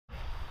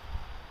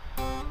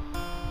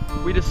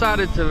we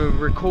decided to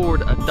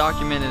record a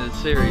documented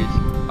series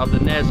of the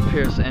Nez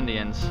Perce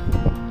Indians.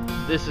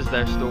 This is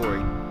their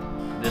story.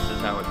 This is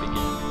how it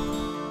began.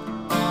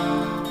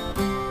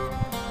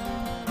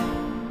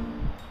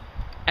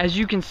 As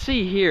you can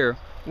see here,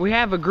 we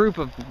have a group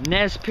of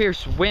Nez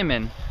Perce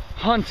women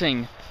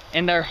hunting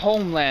in their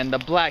homeland, the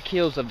Black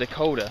Hills of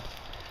Dakota.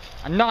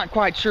 I'm not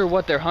quite sure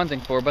what they're hunting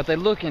for, but they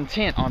look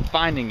intent on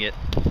finding it.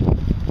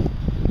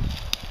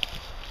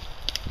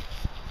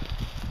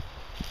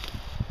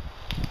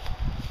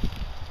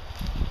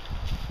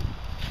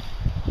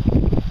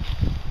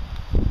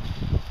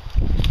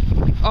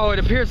 Oh, it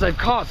appears they've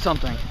caught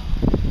something.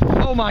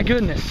 Oh my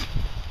goodness.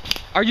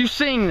 Are you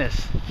seeing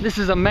this? This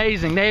is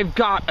amazing. They've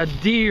got a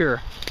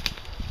deer.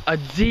 A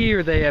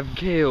deer they have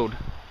killed.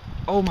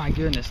 Oh my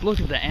goodness. Look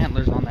at the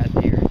antlers on that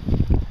deer.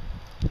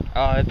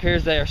 It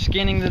appears they are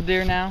skinning the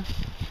deer now.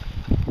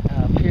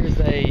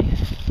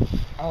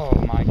 Oh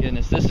my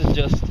goodness. This is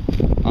just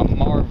a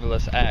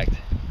marvelous act.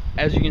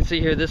 As you can see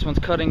here, this one's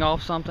cutting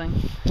off something.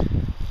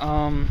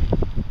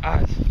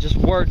 Just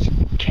words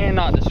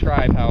cannot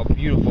describe how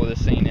beautiful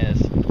this scene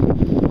is.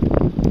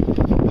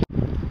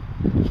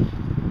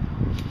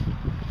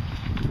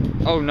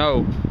 Oh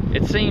no,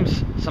 it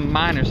seems some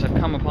miners have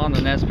come upon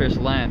the Nez Perce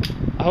land.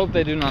 I hope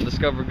they do not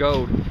discover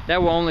gold.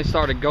 That will only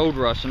start a gold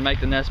rush and make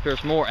the Nez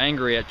Perce more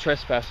angry at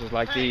trespassers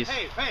like these.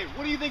 Hey,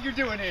 what do you think you're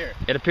doing here?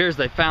 It appears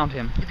they found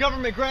him. The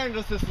government granted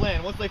us this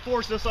land once they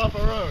forced us off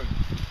our own.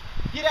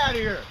 Get out of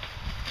here!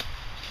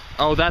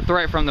 Oh, that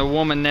threat from the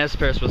woman Nez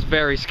Perce was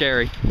very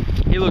scary.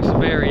 He looks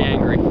very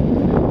angry.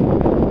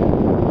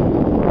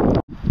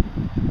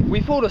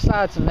 We pulled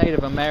aside some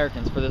Native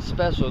Americans for this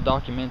special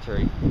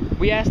documentary.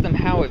 We asked them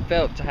how it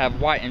felt to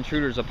have white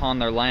intruders upon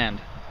their land.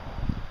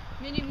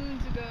 Many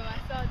moons ago, I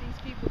saw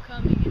these people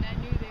coming and I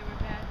knew they were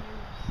bad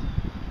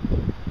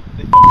news.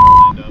 They fucked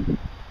our land up.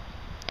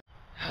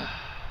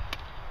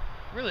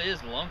 Really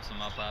is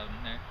lonesome up out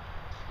in there.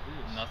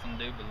 Nothing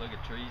to do but look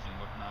at trees and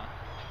whatnot.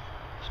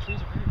 These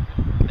trees are very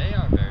pretty. They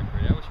are very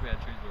pretty. I wish we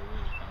had trees where we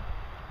were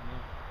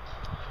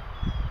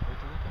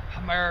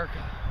from.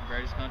 America, the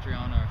greatest country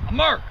on earth.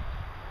 America!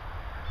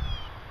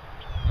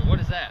 What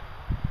is that?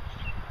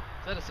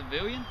 Is that a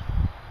civilian?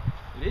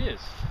 It is.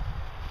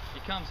 He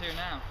comes here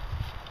now.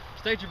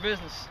 State your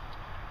business.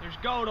 There's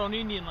gold on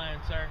Indian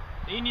land, sir.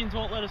 The Indians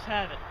won't let us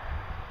have it.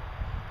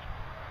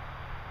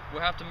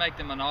 We'll have to make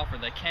them an offer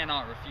they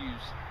cannot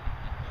refuse.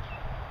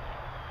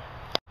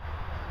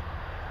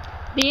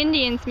 The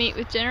Indians meet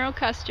with General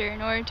Custer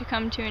in order to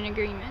come to an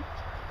agreement.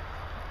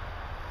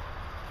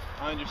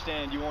 I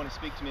understand you want to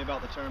speak to me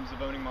about the terms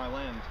of owning my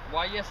land.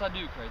 Why, yes I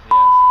do, crazy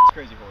ass. It's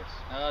Crazy Horse.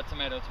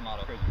 Tomato.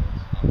 Crazy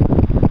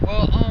Horse.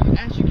 Well,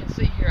 as you can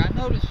see here, I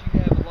noticed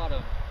you have a lot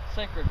of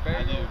sacred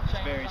burial I do. It's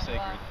chambers very on your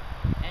sacred. land.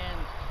 And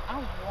I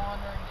was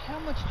wondering, how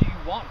much do you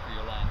want for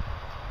your land?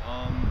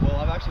 Well,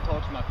 I've actually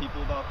talked to my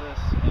people about this,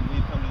 and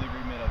we've come to the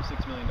agreement of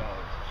 $6 million.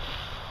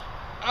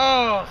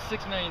 Oh,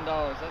 $6 million.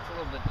 That's a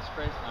little bit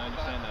disgraceful. I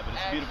understand that, but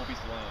it's a beautiful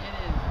piece of land. It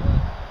is.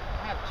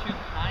 I have 2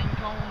 pine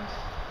cones.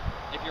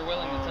 If you're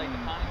willing to take the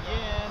pine cones.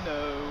 Yeah,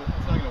 no,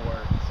 it's not gonna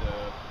work. So,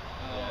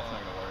 yeah, it's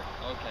not gonna work.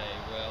 Okay,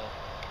 well,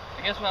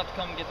 I guess we'll have to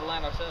come and get the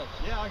land ourselves.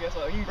 Yeah, I guess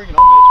you can bring it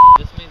on,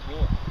 bitch. This means war.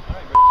 All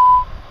right, bitch.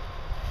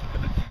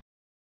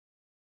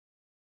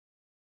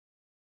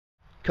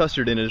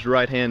 Custard and his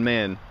right-hand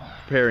man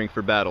preparing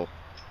for battle.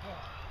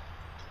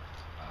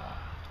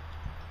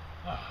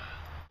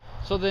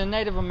 So the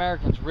Native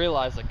Americans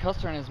realized that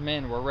Custer and his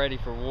men were ready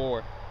for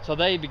war, so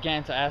they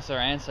began to ask their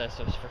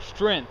ancestors for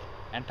strength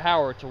and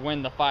power to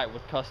win the fight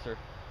with Custer.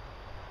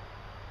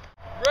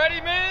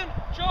 Ready, men?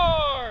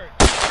 Charge!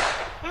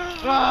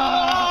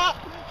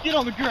 Get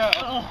on the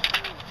ground!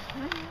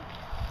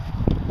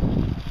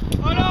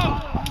 Oh no!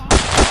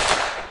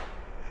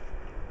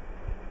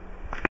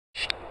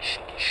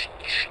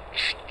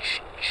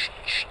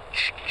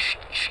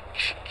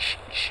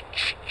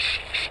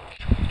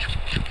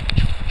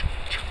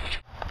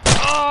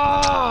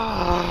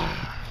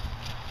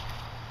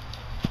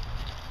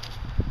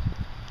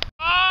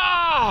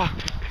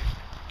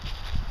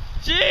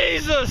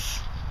 Jesus!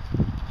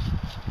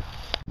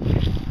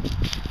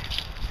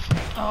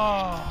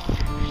 Oh.